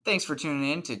Thanks for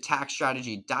tuning in to Tax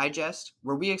Strategy Digest,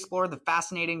 where we explore the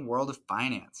fascinating world of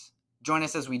finance. Join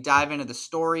us as we dive into the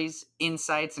stories,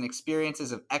 insights, and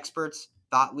experiences of experts,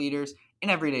 thought leaders,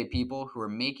 and everyday people who are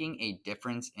making a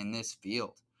difference in this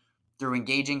field. Through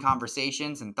engaging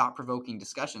conversations and thought provoking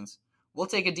discussions, we'll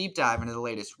take a deep dive into the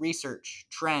latest research,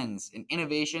 trends, and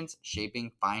innovations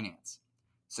shaping finance.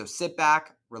 So sit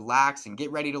back, relax, and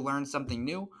get ready to learn something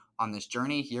new on this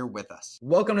journey here with us.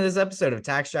 Welcome to this episode of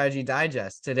Tax Strategy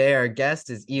Digest. Today, our guest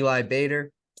is Eli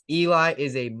Beyder. Eli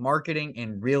is a marketing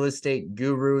and real estate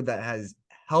guru that has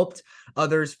helped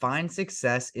others find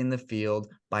success in the field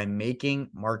by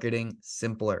making marketing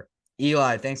simpler.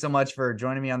 Eli, thanks so much for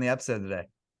joining me on the episode today.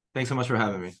 Thanks so much for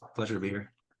having me. Pleasure to be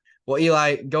here. Well,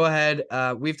 Eli, go ahead.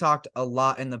 We've talked a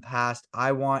lot in the past.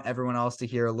 I want everyone else to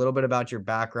hear a little bit about your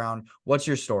background. What's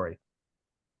your story?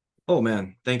 Oh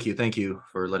man, thank you. Thank you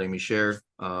for letting me share.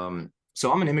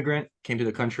 So I'm an immigrant, came to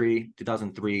the country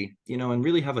 2003, and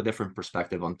really have a different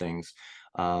perspective on things.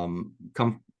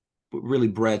 Come really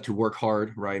bred to work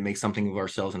hard, right? Make something of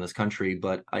ourselves in this country,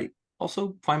 but I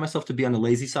also find myself to be on the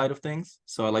lazy side of things.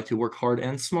 So I like to work hard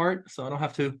and smart, so I don't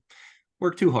have to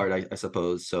work too hard, I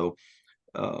suppose. So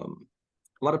a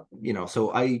lot of,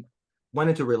 so I went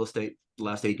into real estate the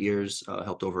last 8 years,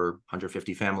 helped over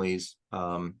 150 families,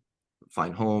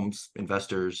 find homes,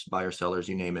 investors, buyers, sellers,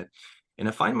 you name it. And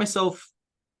I find myself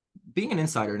being an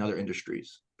insider in other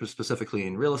industries, specifically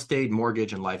in real estate,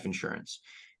 mortgage, and life insurance.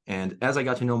 And as I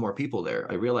got to know more people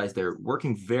there, I realized they're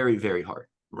working very, very hard,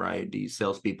 right? These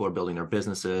salespeople are building their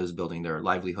businesses, building their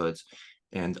livelihoods.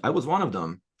 And I was one of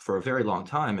them for a very long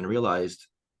time and realized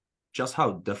just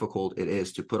how difficult it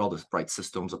is to put all the right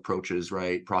systems, approaches,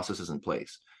 right, processes in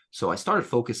place. So I started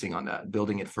focusing on that,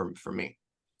 building it for me.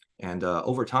 And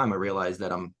over time, I realized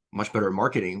that I'm much better at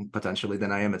marketing potentially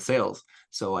than I am at sales.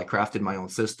 So I crafted my own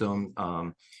system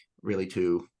really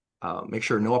to make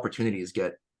sure no opportunities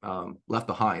get left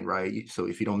behind, right? So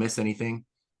if you don't miss anything,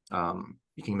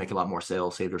 you can make a lot more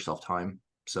sales, save yourself time.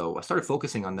 So I started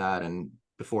focusing on that. And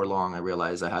before long, I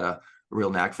realized I had a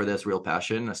real knack for this, real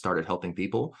passion. I started helping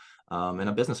people and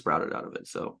a business sprouted out of it.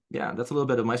 So yeah, that's a little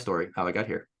bit of my story, how I got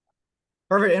here.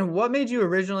 Perfect. And what made you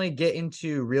originally get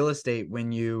into real estate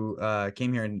when you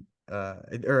came here? And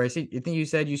or I think you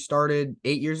said you started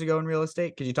 8 years ago in real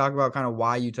estate. Could you talk about kind of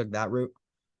why you took that route?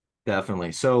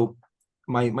 Definitely. So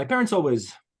my parents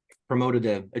always promoted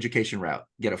the education route,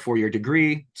 get a 4-year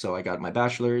degree. So I got my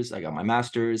bachelor's, I got my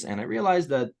master's, and I realized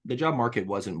that the job market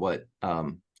wasn't what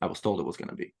I was told it was going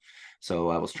to be. So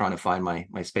I was trying to find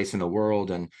my space in the world,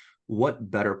 and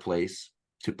what better place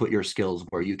to put your skills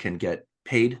where you can get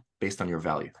paid based on your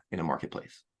value in a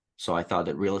marketplace. So I thought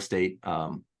that real estate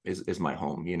is my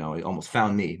home. It almost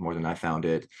found me more than I found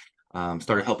it.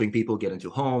 Started helping people get into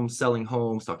homes, selling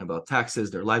homes, talking about taxes,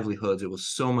 their livelihoods. It was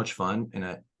so much fun, and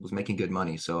I was making good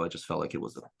money. So I just felt like it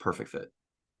was the perfect fit.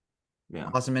 Yeah.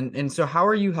 Awesome. And so how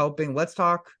are you helping? Let's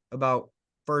talk about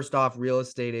first off real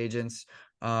estate agents,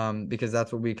 because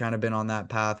that's what we kind of been on that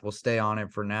path. We'll stay on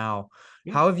it for now.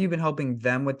 Yeah. How have you been helping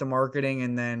them with the marketing?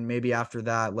 And then maybe after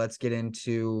that, let's get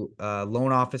into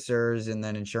loan officers and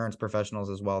then insurance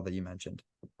professionals as well that you mentioned.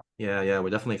 Yeah.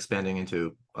 We're definitely expanding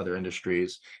into other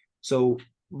industries. So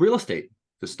real estate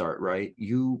to start, right?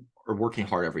 You are working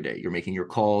hard every day. You're making your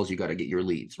calls. You got to get your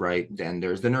leads, right? Then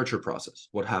there's the nurture process.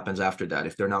 What happens after that?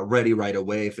 If they're not ready right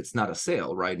away, if it's not a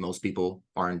sale, right? Most people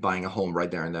aren't buying a home right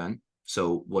there and then.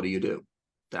 So what do?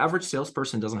 The average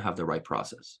salesperson doesn't have the right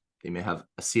process. They may have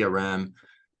a CRM.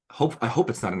 I hope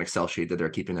it's not an Excel sheet that they're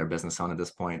keeping their business on at this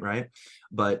point, right?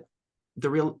 But the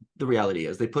reality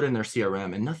is they put in their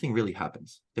CRM and nothing really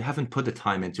happens. They haven't put the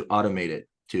time in to automate it,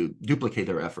 to duplicate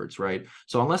their efforts, right?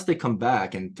 So unless they come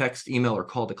back and text, email, or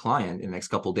call the client in the next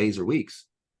couple of days or weeks,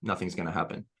 nothing's going to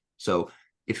happen. So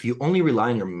if you only rely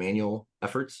on your manual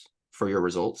efforts for your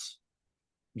results,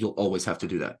 you'll always have to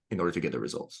do that in order to get the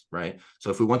results, right? So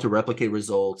if we want to replicate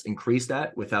results, increase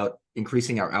that without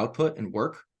increasing our output and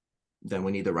work, then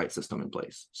we need the right system in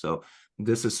place. So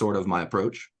this is sort of my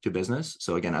approach to business.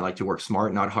 So again, I like to work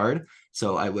smart, not hard.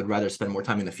 So I would rather spend more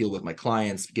time in the field with my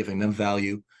clients, giving them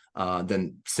value,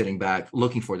 than sitting back,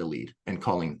 looking for the lead and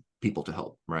calling people to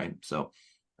help, right? So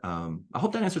I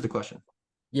hope that answers the question.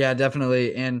 Yeah,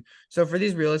 definitely. And so for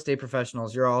these real estate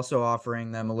professionals, you're also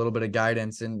offering them a little bit of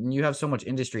guidance, and you have so much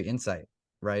industry insight,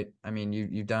 right? I mean,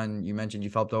 you mentioned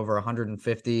you've helped over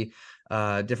 150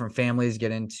 different families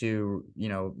get into,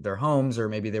 their homes, or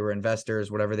maybe they were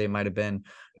investors, whatever they might have been.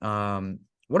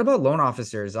 What about loan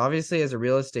officers? Obviously, as a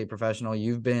real estate professional,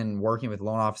 you've been working with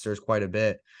loan officers quite a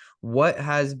bit. What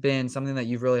has been something that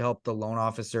you've really helped the loan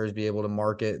officers be able to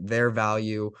market their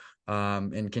value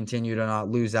and continue to not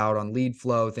lose out on lead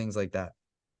flow, things like that?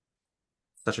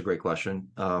 Such a great question.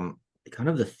 Kind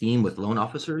of the theme with loan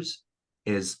officers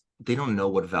is they don't know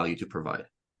what value to provide.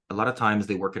 A lot of times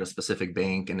they work at a specific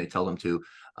bank and they tell them to,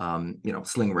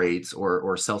 sling rates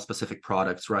or sell specific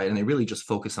products, right? And they really just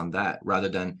focus on that rather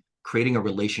than creating a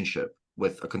relationship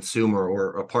with a consumer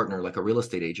or a partner like a real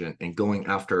estate agent and going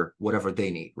after whatever they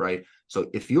need, right? So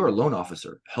if you're a loan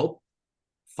officer, help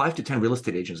 5 to 10 real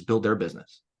estate agents build their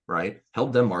business, right?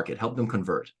 Help them market, help them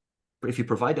convert. But if you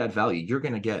provide that value, you're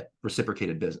going to get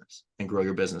reciprocated business and grow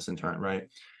your business in turn, right?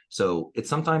 So it's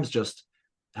sometimes just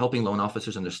helping loan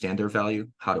officers understand their value,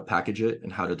 how to package it,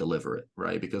 and how to deliver it,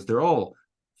 right? Because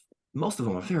most of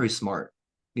them are very smart,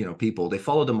 people. They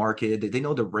follow the market, they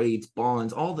know the rates,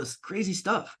 bonds, all this crazy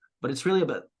stuff. But it's really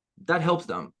about that helps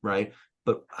them, right?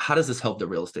 But how does this help the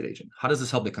real estate agent? How does this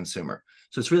help the consumer?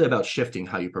 So it's really about shifting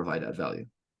how you provide that value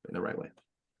in the right way.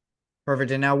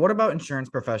 Perfect. And now, what about insurance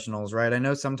professionals, right? I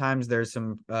know sometimes there's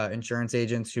some insurance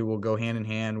agents who will go hand in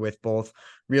hand with both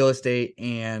real estate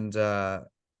and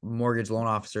mortgage loan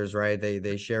officers, right?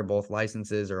 They share both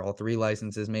licenses or all three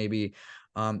licenses, maybe.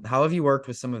 How have you worked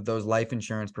with some of those life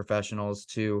insurance professionals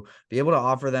to be able to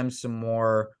offer them some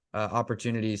more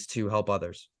opportunities to help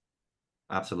others?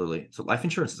 Absolutely. So life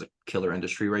insurance is a killer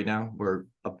industry right now. We're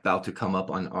about to come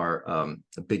up on our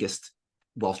the biggest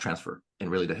wealth transfer in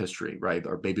really the history, right?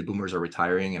 Our baby boomers are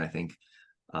retiring, and I think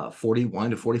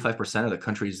 41 to 45% of the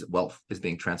country's wealth is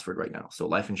being transferred right now. So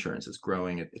life insurance is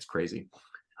growing. It's crazy.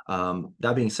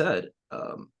 That being said,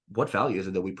 what value is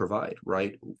it that we provide,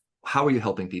 right? How are you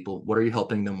helping people? What are you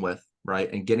helping them with, right?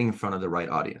 And getting in front of the right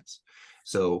audience.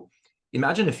 So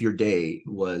imagine if your day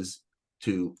was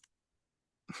to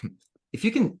if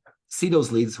you can see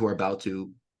those leads who are about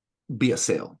to be a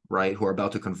sale, right? Who are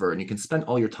about to convert, and you can spend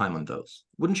all your time on those.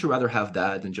 Wouldn't you rather have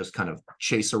that than just kind of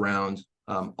chase around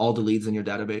all the leads in your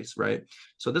database, right?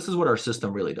 So this is what our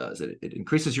system really does. It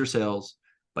increases your sales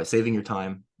by saving your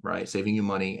time, right? Saving you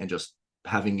money and just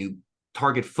having you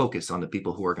target focus on the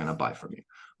people who are going to buy from you,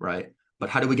 right? But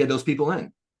how do we get those people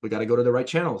in? We got to go to the right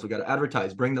channels. We got to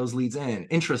advertise, bring those leads in,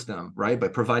 interest them, right? By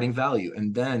providing value.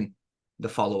 And then the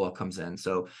follow-up comes in.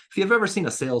 So if you've ever seen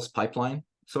a sales pipeline,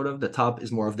 sort of the top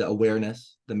is more of the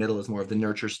awareness, the middle is more of the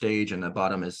nurture stage, and the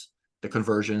bottom is the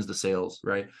conversions, the sales,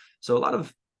 right? So a lot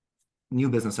of new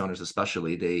business owners,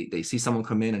 especially, they see someone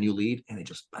come in, a new lead, and they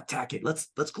just attack it. Let's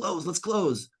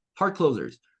close. Hard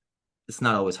closers. It's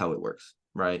not always how it works,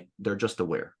 right? They're just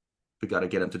aware. We got to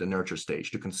get them to the nurture stage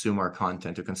to consume our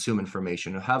content, to consume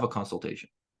information, to have a consultation.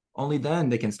 Only then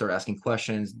they can start asking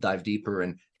questions, dive deeper,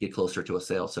 and get closer to a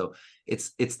sale. So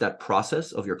it's that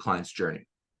process of your client's journey.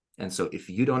 And so if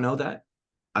you don't know that,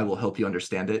 I will help you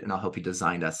understand it, and I'll help you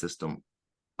design that system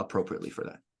appropriately for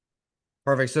that.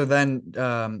 Perfect. So then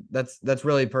that's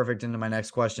really perfect into my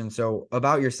next question. So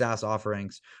about your SaaS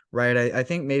offerings, right? I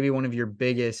think maybe one of your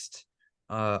biggest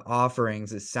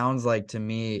offerings, it sounds like to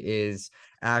me, is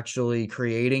actually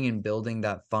creating and building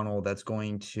that funnel that's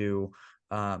going to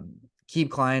keep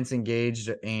clients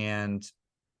engaged and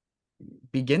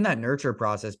begin that nurture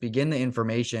process, begin the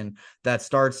information that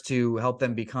starts to help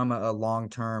them become a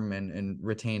long-term and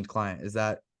retained client. Is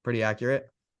that pretty accurate?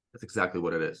 That's exactly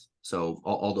what it is. So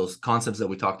all those concepts that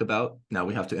we talked about, now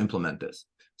we have to implement this.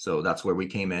 So that's where we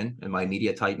came in my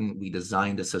Media Titan. We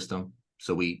designed a system.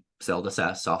 So we sell the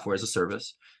SaaS, software as a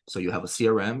service. So you have a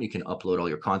CRM, you can upload all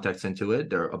your contacts into it.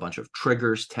 There are a bunch of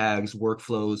triggers, tags,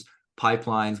 workflows,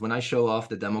 pipelines. When I show off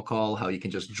the demo call, how you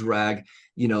can just drag,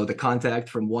 the contact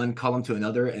from one column to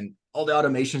another, and all the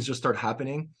automations just start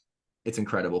happening. It's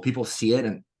incredible. People see it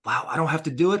and wow, I don't have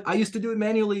to do it. I used to do it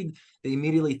manually. They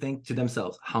immediately think to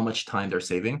themselves how much time they're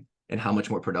saving and how much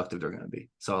more productive they're going to be.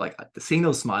 So like seeing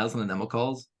those smiles on the demo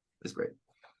calls is great.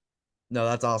 No,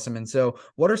 that's awesome. And so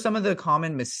what are some of the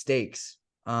common mistakes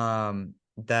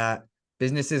that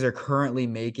businesses are currently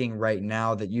making right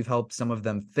now that you've helped some of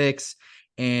them fix,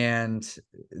 and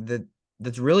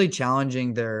that's really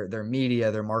challenging their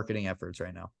media, their marketing efforts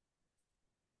right now?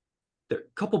 There are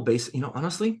a couple basic,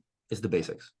 honestly, is the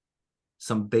basics.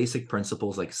 Some basic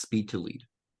principles like speed to lead.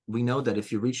 We know that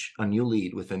if you reach a new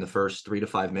lead within the first 3 to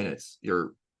 5 minutes,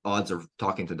 your odds of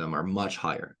talking to them are much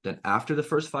higher. Then after the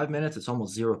first 5 minutes, it's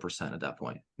almost 0% at that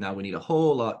point. Now we need a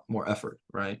whole lot more effort,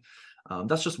 right?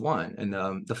 That's just one. And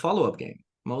the follow-up game.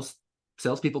 Most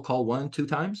salespeople call 1, 2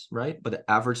 times, right? But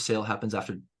the average sale happens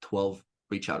after 12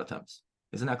 reach out attempts.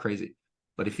 Isn't that crazy?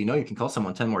 But if you know you can call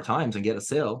someone 10 more times and get a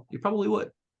sale, you probably would.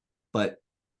 But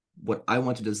what I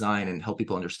want to design and help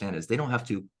people understand is they don't have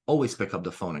to always pick up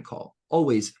the phone and call,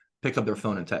 always pick up their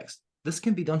phone and text. This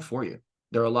can be done for you.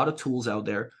 There are a lot of tools out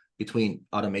there. between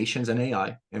automations and AI,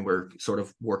 and we're sort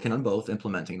of working on both,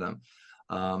 implementing them,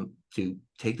 to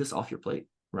take this off your plate,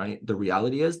 right? The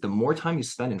reality is the more time you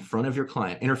spend in front of your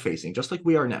client interfacing, just like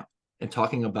we are now, and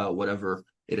talking about whatever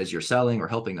it is you're selling or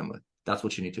helping them with, that's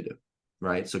what you need to do,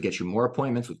 right? So get you more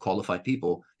appointments with qualified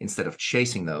people instead of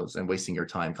chasing those and wasting your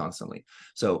time constantly.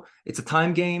 So it's a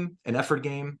time game, an effort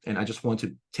game, and I just want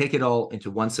to take it all into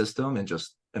one system and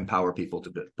just empower people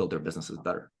to build their businesses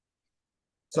better.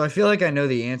 So I feel like I know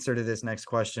the answer to this next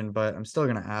question, but I'm still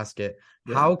going to ask it.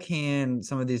 Yeah. How can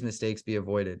some of these mistakes be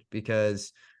avoided?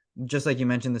 Because just like you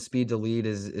mentioned, the speed to lead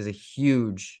is a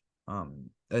huge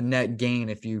a net gain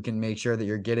if you can make sure that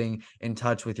you're getting in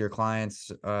touch with your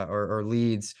clients or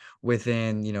leads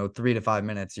within 3 to 5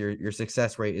 minutes. Your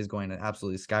success rate is going to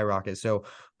absolutely skyrocket. So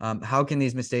how can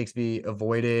these mistakes be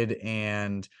avoided,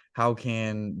 and how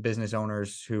can business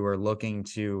owners who are looking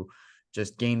to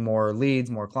just gain more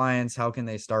leads, more clients, how can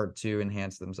they start to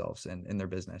enhance themselves in their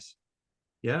business?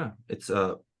 Yeah, it's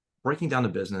breaking down the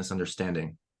business,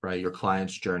 understanding, right, your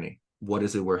client's journey. What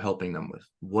is it we're helping them with?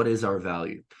 What is our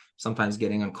value? Sometimes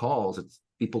getting on calls, it's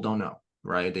people don't know,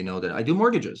 right? They know that I do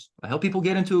mortgages. I help people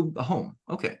get into a home.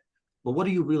 Okay. But what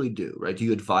do you really do, right? Do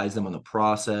you advise them on the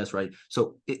process, right?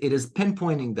 So it is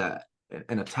pinpointing that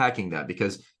and attacking that,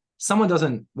 because someone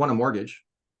doesn't want a mortgage.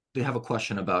 They have a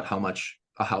question about how much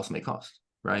a house may cost,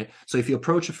 right? So if you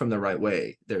approach it from the right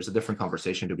way, there's a different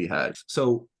conversation to be had.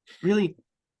 So really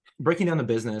breaking down the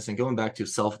business and going back to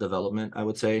self-development, I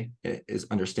would say, is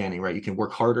understanding, right? You can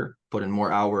work harder, put in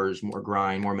more hours, more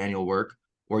grind, more manual work,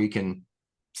 or you can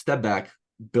step back,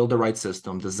 build the right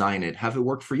system, design it, have it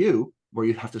work for you, where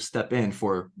you have to step in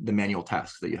for the manual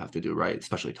tasks that you have to do, right?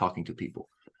 Especially talking to people.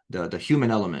 The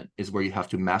human element is where you have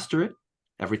to master it.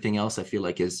 Everything else I feel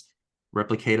like is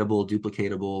replicatable,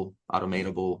 duplicatable,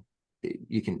 automatable.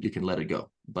 You can let it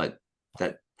go. But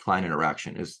that client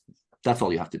interaction is, that's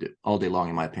all you have to do all day long,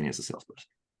 in my opinion, as a salesperson.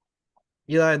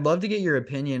 Yeah, I'd love to get your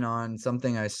opinion on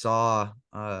something I saw.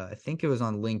 I think it was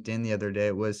on LinkedIn the other day.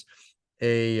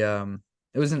 A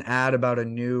it was an ad about a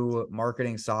new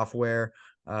marketing software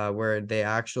where they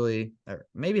actually, or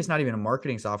maybe it's not even a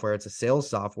marketing software, it's a sales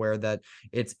software that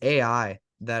it's AI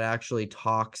that actually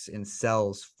talks and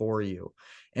sells for you.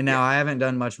 And now Yeah. I haven't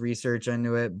done much research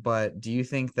into it, but do you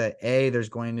think that there's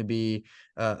going to be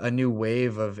a new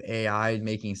wave of AI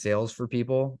making sales for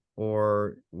people,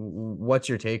 or what's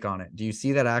your take on it? Do you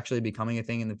see that actually becoming a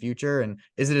thing in the future, and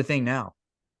is it a thing now?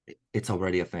 It's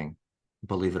already a thing,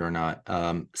 believe it or not.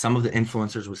 Some of the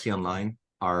influencers we see online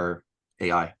are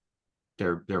AI.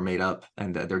 They're made up,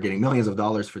 and they're getting millions of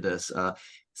dollars for this.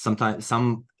 Sometimes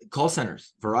some call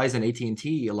centers, Verizon,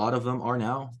 AT&T, a lot of them are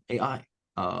now AI.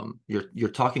 You're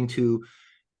talking to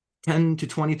 10 to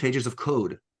 20 pages of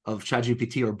code of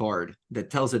ChatGPT or Bard that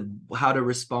tells it how to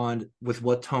respond, with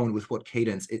what tone, with what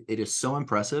cadence. It is so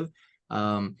impressive.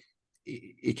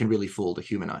 It can really fool the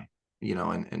human eye,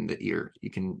 and the ear.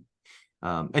 You can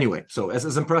anyway, so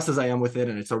as impressed as I am with it,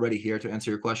 and it's already here, to answer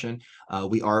your question,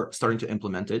 we are starting to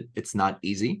implement it. It's not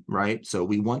easy, right? So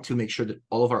we want to make sure that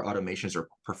all of our automations are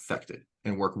perfected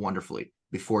and work wonderfully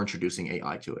before introducing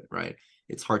AI to it, right?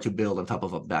 It's hard to build on top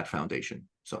of a bad foundation.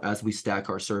 So as we stack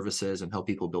our services and help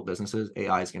people build businesses,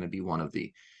 AI is going to be one of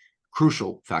the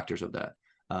crucial factors of that.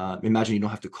 Imagine you don't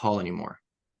have to call anymore.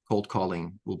 Cold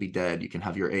calling will be dead. You can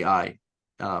have your AI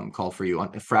call for you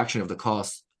on a fraction of the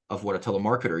cost of what a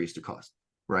telemarketer used to cost,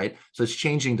 right? So it's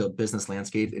changing the business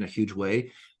landscape in a huge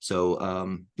way.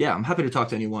 So yeah, I'm happy to talk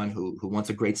to anyone who wants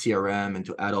a great CRM and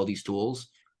to add all these tools.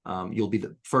 You'll be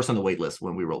the first on the wait list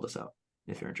when we roll this out,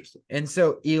 if you're interested. And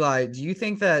so, Eli, do you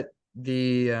think that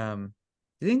the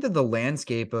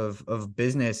landscape of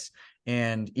business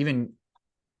and even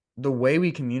the way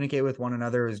we communicate with one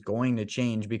another is going to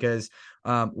change? Because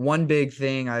one big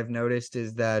thing I've noticed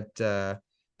is that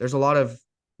there's a lot of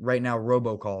right now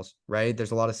robocalls, right? There's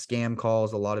a lot of scam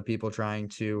calls, a lot of people trying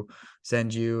to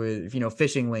send you,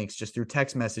 phishing links just through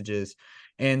text messages.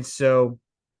 And so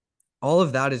all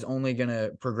of that is only going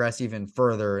to progress even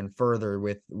further and further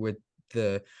with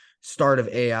the start of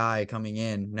AI coming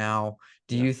in. Now,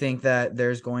 do Yeah. you think that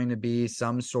there's going to be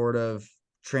some sort of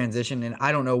transition? And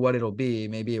I don't know what it'll be.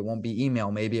 Maybe it won't be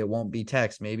email, maybe it won't be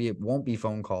text, maybe it won't be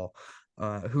phone call.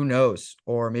 Who knows?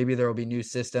 Or maybe there will be new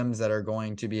systems that are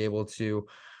going to be able to,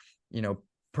 you know,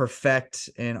 perfect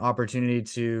an opportunity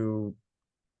to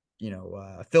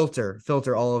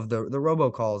filter all of the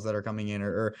robocalls that are coming in,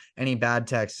 or any bad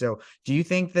text. So do you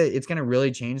think that it's going to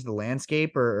really change the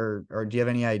landscape, or do you have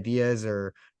any ideas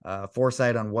or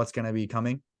foresight on what's going to be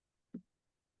coming?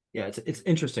 Yeah, it's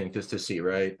interesting just to see,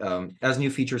 right? As new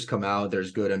features come out,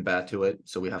 there's good and bad to it,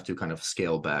 so we have to kind of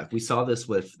scale back. We saw this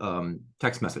with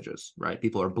text messages, right?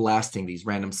 People are blasting these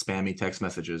random spammy text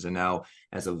messages, and now,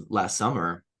 as of last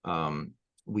summer,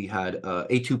 we had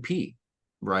A2P,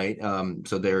 right?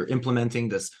 So they're implementing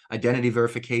this identity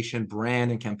verification,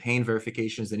 brand and campaign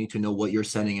verifications. They need to know what you're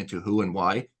sending it to who and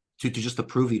why. To just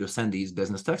approve you to send these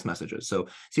business text messages. So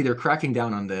see, they're cracking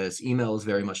down on this. Email is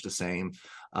very much the same.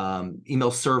 Email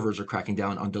servers are cracking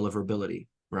down on deliverability,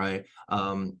 right?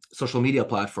 Social media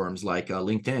platforms like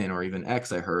LinkedIn or even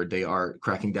X, I heard they are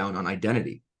cracking down on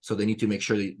identity. So they need to make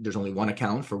sure that there's only one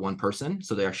account for one person.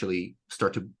 So they actually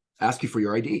start to ask you for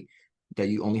your ID, that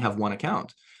you only have one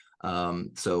account.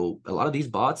 So a lot of these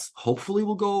bots hopefully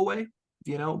will go away,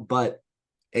 but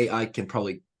AI can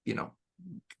probably,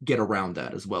 get around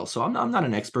that as well. So I'm not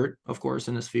an expert, of course,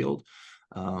 in this field.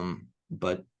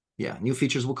 But yeah, new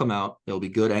features will come out. They'll be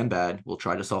good and bad. We'll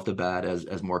try to solve the bad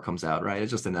as more comes out, right? It's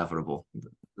just inevitable,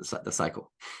 the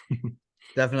cycle.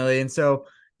 Definitely. And so,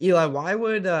 Eli, why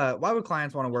would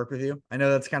clients want to work with you? I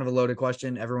know that's kind of a loaded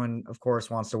question. Everyone, of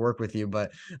course, wants to work with you,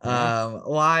 but Yeah.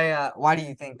 why do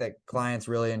you think that clients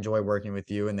really enjoy working with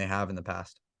you and they have in the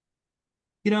past?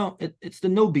 It's the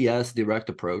no BS direct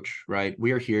approach, right?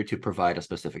 We are here to provide a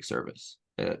specific service.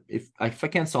 If I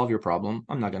can't solve your problem,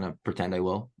 I'm not gonna pretend I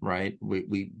will, right?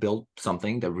 We built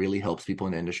something that really helps people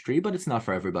in the industry, but it's not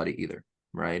for everybody either,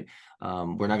 right?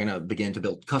 We're not gonna begin to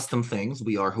build custom things.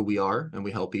 We are who we are, and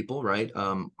we help people, right?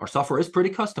 Our software is pretty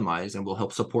customized, and will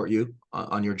help support you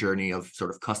on your journey of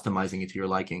sort of customizing it to your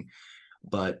liking.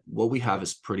 But what we have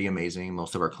is pretty amazing.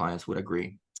 Most of our clients would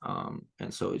agree.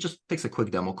 And so it just takes a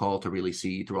quick demo call to really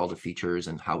see through all the features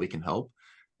and how we can help.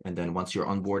 And then once you're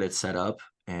onboarded, set up,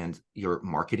 and your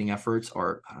marketing efforts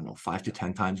are, I don't know, 5 to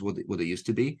 10 times what they used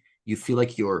to be, you feel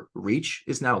like your reach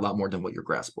is now a lot more than what your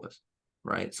grasp was,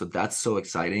 right? So that's so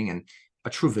exciting. And a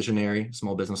true visionary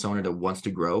small business owner that wants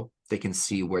to grow, they can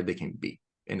see where they can be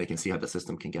and they can see how the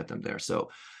system can get them there. So,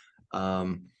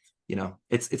 um,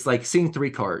 it's like seeing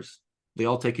three cars. They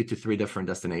all take you to three different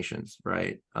destinations,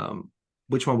 right?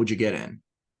 Which one would you get in?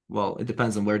 Well, it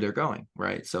depends on where they're going,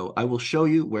 right? So I will show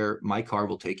you where my car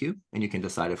will take you, and you can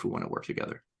decide if we want to work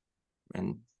together.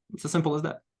 And it's as simple as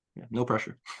that. Yeah, no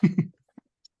pressure.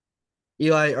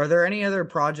 Eli, are there any other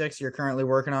projects you're currently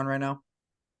working on right now?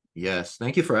 Yes,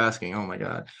 thank you for asking. Oh my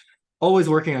God. Always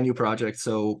working on new projects.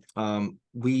 So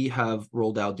we have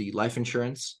rolled out the life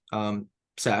insurance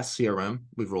SaaS CRM.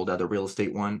 We've rolled out a real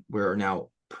estate one. We're now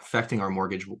perfecting our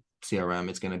mortgage CRM.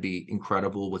 It's going to be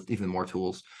incredible with even more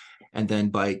tools. And then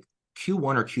by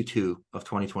Q1 or Q2 of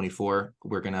 2024,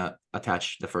 we're going to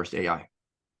attach the first AI.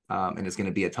 And it's going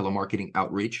to be a telemarketing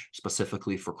outreach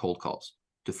specifically for cold calls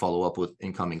to follow up with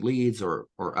incoming leads or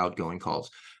outgoing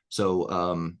calls.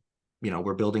 So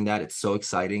we're building that. It's so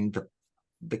exciting.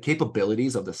 The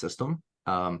capabilities of the system,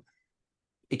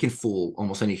 it can fool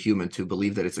almost any human to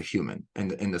believe that it's a human,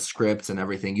 and in the scripts and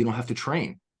everything, you don't have to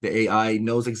train. The AI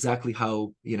knows exactly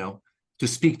how, to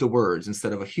speak the words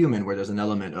instead of a human where there's an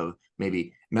element of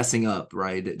maybe messing up,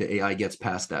 right? The AI gets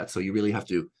past that. So you really have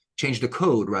to change the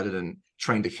code rather than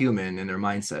train the human and their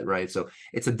mindset, right? So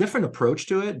it's a different approach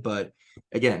to it, but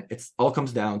again, it's all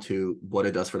comes down to what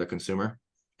it does for the consumer.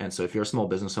 And so if you're a small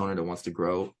business owner that wants to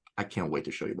grow, I can't wait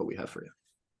to show you what we have for you.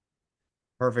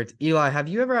 Perfect. Eli, have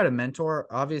you ever had a mentor?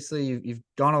 Obviously, you've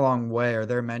gone a long way. Are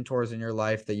there mentors in your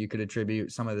life that you could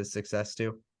attribute some of this success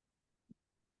to?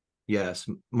 Yes,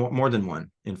 more than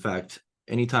one. In fact,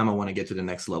 anytime I want to get to the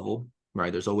next level,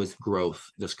 right, there's always growth,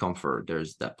 discomfort,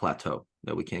 there's that plateau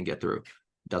that we can't get through.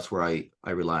 That's where I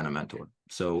rely on a mentor.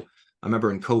 So I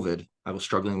remember in COVID, I was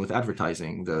struggling with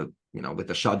advertising, with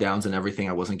the shutdowns and everything,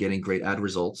 I wasn't getting great ad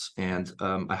results. And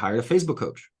I hired a Facebook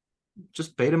coach,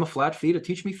 just paid him a flat fee to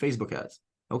teach me Facebook ads.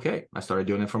 Okay, I started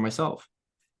doing it for myself,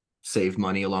 saved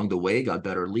money along the way, got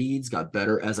better leads, got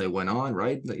better as I went on,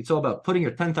 right? It's all about putting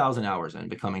your 10,000 hours in,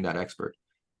 becoming that expert.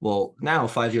 Well, now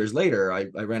 5 years later, I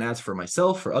ran ads for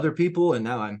myself, for other people, and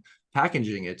now I'm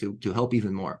packaging it to help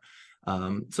even more.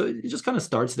 So it just kind of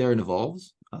starts there and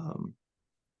evolves.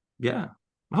 Yeah,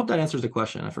 I hope that answers the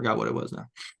question. I forgot what it was now.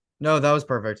 No, that was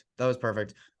perfect. That was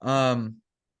perfect.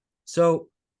 So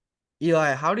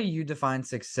Eli, how do you define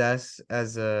success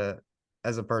as a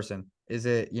person? Is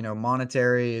it,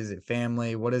 monetary? Is it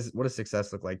family? What does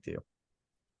success look like to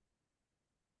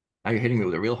Now you're hitting me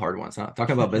with a real hard one. Huh?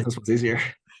 Talking about business was easier.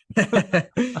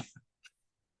 you?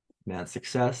 Man,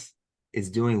 success is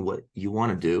doing what you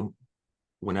want to do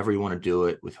whenever you want to do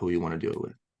it with who you want to do it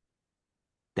with.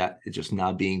 That is just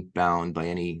not being bound by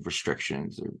any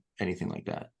restrictions or anything like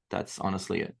that. That's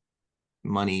honestly it.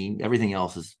 Money, everything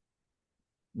else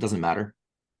doesn't matter.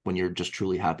 when you're just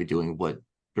truly happy doing what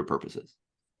your purpose is,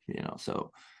 you know?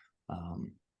 So,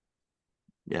 um,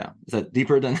 yeah, is that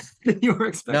deeper than, than you were No,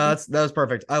 expecting? that was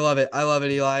perfect. I love it. I love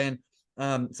it, Eli.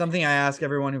 And something I ask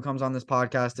everyone who comes on this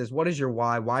podcast is, what is your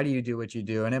why? Why do you do what you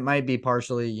do? And it might be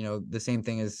partially, the same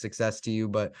thing as success to you,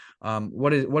 but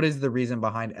what is the reason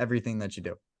behind everything that you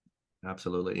do?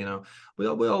 Absolutely. You know, we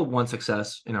all want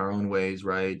success in our own ways,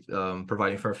 right?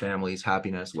 Providing for our families,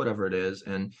 happiness, whatever it is.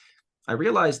 And I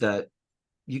realized that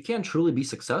you can't truly be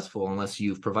successful unless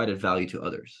you've provided value to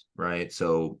others, right?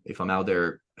 So if I'm out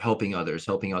there helping others,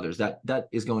 that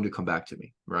is going to come back to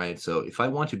me, right? So if I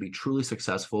want to be truly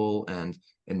successful and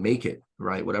make it,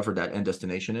 right, whatever that end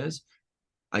destination is,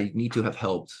 I need to have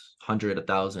helped 100,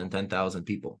 1,000, 10,000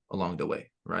 people along the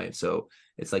way, right? So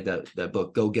it's like that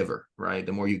book, Go Giver, right?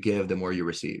 The more you give, the more you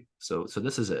receive. So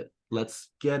this is it. Let's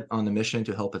get on the mission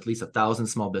to help at least 1,000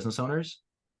 small business owners.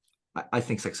 I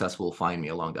think success will find me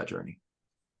along that journey.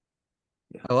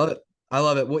 Yeah. I love it. I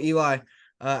love it. Well, Eli,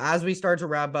 as we start to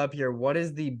wrap up here, what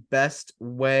is the best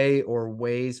way or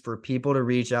ways for people to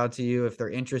reach out to you if they're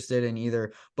interested in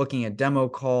either booking a demo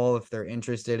call, if they're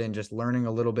interested in just learning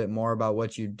a little bit more about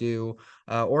what you do,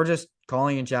 or just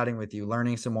calling and chatting with you,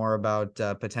 learning some more about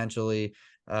potentially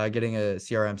getting a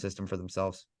CRM system for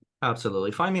themselves?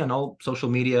 Absolutely. Find me on all social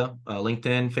media,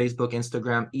 LinkedIn, Facebook,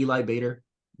 Instagram, Eli Beyder,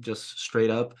 just straight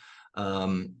up.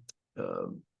 Um, uh,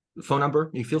 Phone number,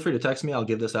 you feel free to text me. I'll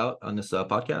give this out on this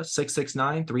podcast,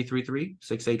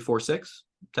 669-333-6846.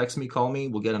 Text me, call me.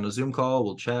 We'll get on a Zoom call.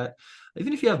 We'll chat.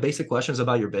 Even if you have basic questions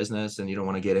about your business and you don't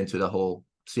want to get into the whole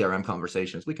CRM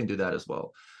conversations, we can do that as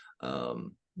well.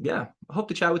 Yeah, I hope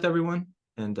to chat with everyone.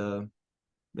 And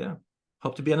yeah,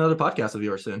 hope to be on another podcast of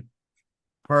yours soon.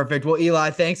 Perfect. Well, Eli,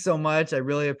 thanks so much. I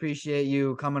really appreciate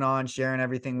you coming on, sharing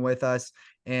everything with us.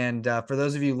 And for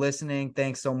those of you listening,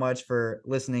 thanks so much for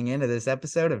listening into this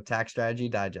episode of Tax Strategy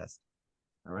Digest.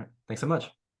 All right. Thanks so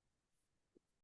much.